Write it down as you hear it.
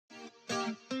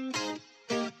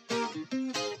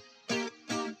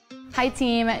Hi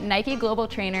team, Nike Global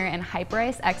Trainer and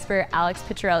Hyperice expert Alex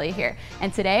Piccirilli here.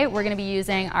 And today we're gonna be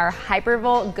using our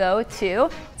Hypervolt Go 2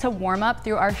 to warm up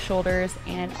through our shoulders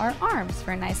and our arms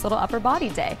for a nice little upper body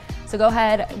day. So go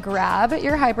ahead, grab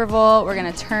your Hypervolt. We're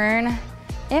gonna turn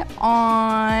it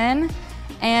on.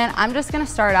 And I'm just gonna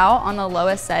start out on the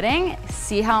lowest setting,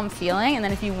 see how I'm feeling, and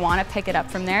then if you wanna pick it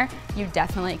up from there, you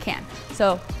definitely can.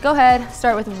 So go ahead,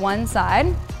 start with one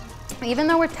side. Even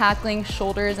though we're tackling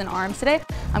shoulders and arms today,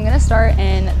 I'm gonna start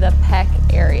in the pec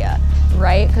area,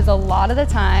 right? Because a lot of the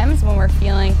times when we're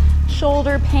feeling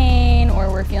shoulder pain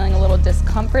or we're feeling a little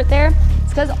discomfort there, it's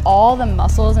because all the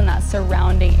muscles in that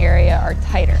surrounding area are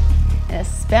tighter. And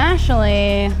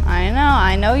especially,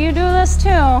 I know you do this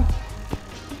too.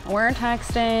 We're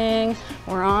texting,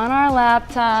 we're on our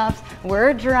laptops,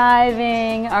 we're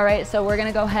driving. All right, so we're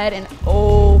gonna go ahead and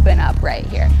open up right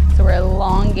here. So we're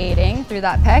elongating through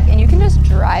that pec, and you can just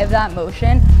drive that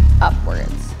motion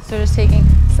upwards. So just taking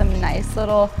some nice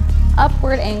little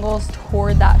upward angles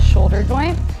toward that shoulder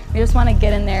joint. You just wanna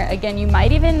get in there. Again, you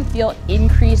might even feel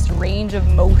increased range of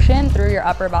motion through your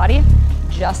upper body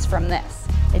just from this.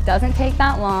 It doesn't take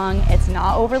that long, it's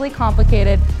not overly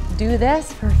complicated. Do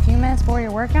this for a few minutes before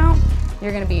your workout.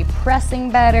 You're gonna be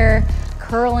pressing better,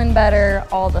 curling better,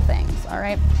 all the things, all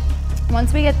right?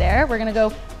 Once we get there, we're gonna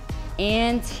go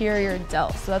anterior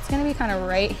delt. So that's gonna be kind of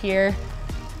right here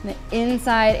in the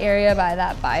inside area by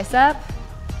that bicep.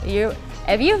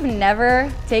 If you've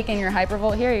never taken your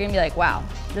Hypervolt here, you're gonna be like, wow,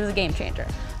 this is a game changer.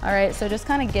 All right, so just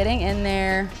kind of getting in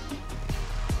there.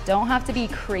 Don't have to be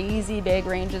crazy big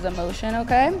ranges of motion,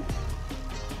 okay?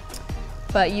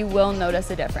 But you will notice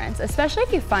a difference, especially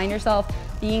if you find yourself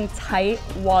being tight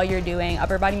while you're doing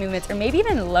upper body movements or maybe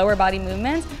even lower body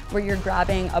movements where you're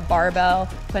grabbing a barbell,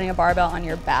 putting a barbell on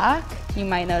your back. You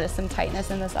might notice some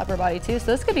tightness in this upper body too. So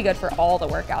this could be good for all the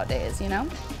workout days, you know?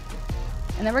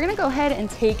 And then we're gonna go ahead and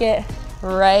take it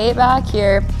right back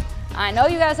here. I know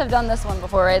you guys have done this one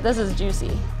before, right? This is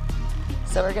juicy.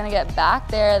 So we're gonna get back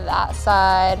there, that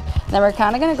side. And then we're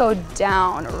kind of gonna go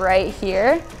down right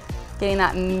here, getting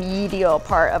that medial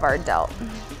part of our delt.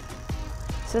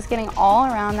 So just getting all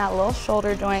around that little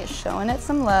shoulder joint, showing it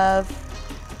some love.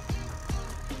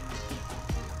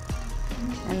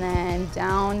 And then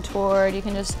down toward, you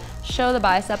can just show the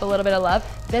bicep a little bit of love.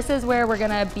 This is where we're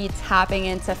gonna be tapping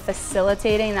into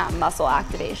facilitating that muscle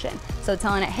activation. So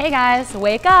telling it, hey guys,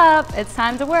 wake up, it's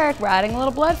time to work. We're adding a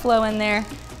little blood flow in there.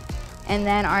 And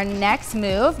then our next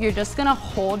move, you're just gonna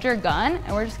hold your gun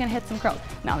and we're just gonna hit some curls.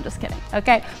 No, I'm just kidding,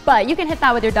 okay? But you can hit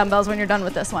that with your dumbbells when you're done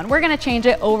with this one. We're gonna change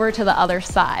it over to the other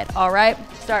side, all right?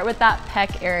 Start with that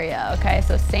pec area, okay?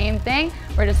 So same thing,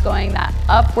 we're just going that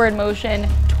upward motion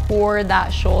toward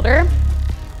that shoulder.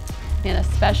 And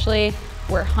especially,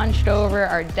 we're hunched over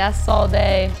our desks all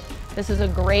day. This is a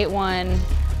great one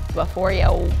before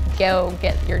you go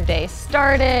get your day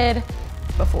started,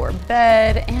 before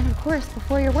bed, and of course,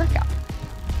 before your workout.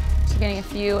 So getting a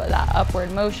few of that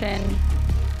upward motion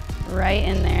right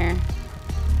in there.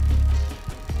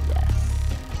 Yes.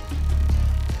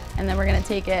 And then we're gonna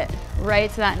take it right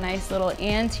to that nice little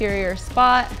anterior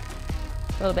spot,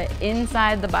 a little bit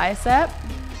inside the bicep.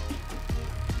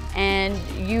 And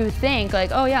you think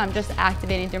like, oh yeah, I'm just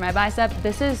activating through my bicep.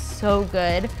 This is so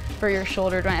good for your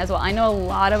shoulder joint as well. I know a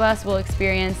lot of us will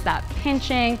experience that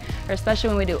pinching, or especially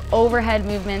when we do overhead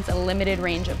movements, a limited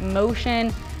range of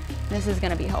motion. This is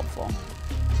gonna be helpful.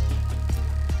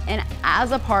 And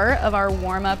as a part of our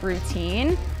warm-up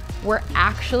routine, we're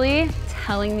actually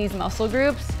telling these muscle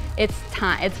groups, it's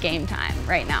time, it's game time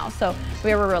right now. So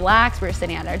we were relaxed, we were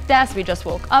sitting at our desk, we just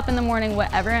woke up in the morning,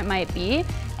 whatever it might be,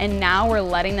 and now we're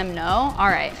letting them know, all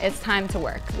right, it's time to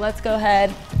work. Let's go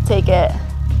ahead, take it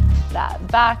that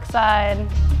back side,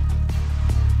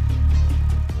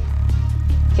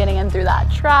 getting in through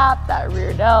that trap, that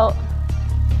rear delt.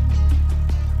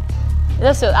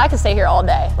 I could stay here all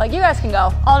day. Like, you guys can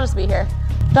go, I'll just be here.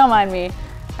 Don't mind me.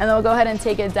 And then we'll go ahead and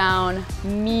take it down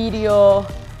medial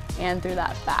and through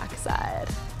that back side.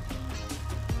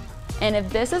 And if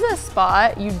this is a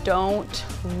spot you don't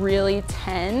really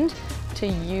tend to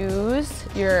use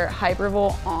your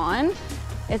Hypervolt on,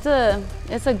 it's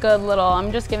a good little,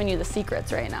 I'm just giving you the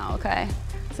secrets right now, okay?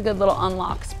 It's a good little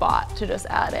unlock spot to just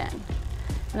add in.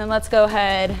 And then let's go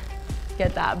ahead,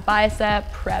 get that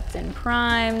bicep prepped and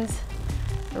primed,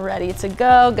 ready to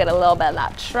go. Get a little bit of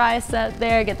that tricep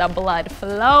there, get the blood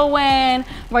flowing.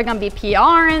 We're gonna be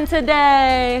PRing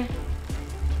today.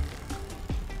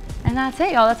 And that's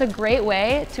it, y'all. That's a great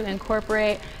way to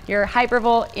incorporate your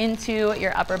Hypervolt into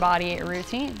your upper body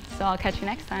routine. So I'll catch you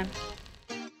next time.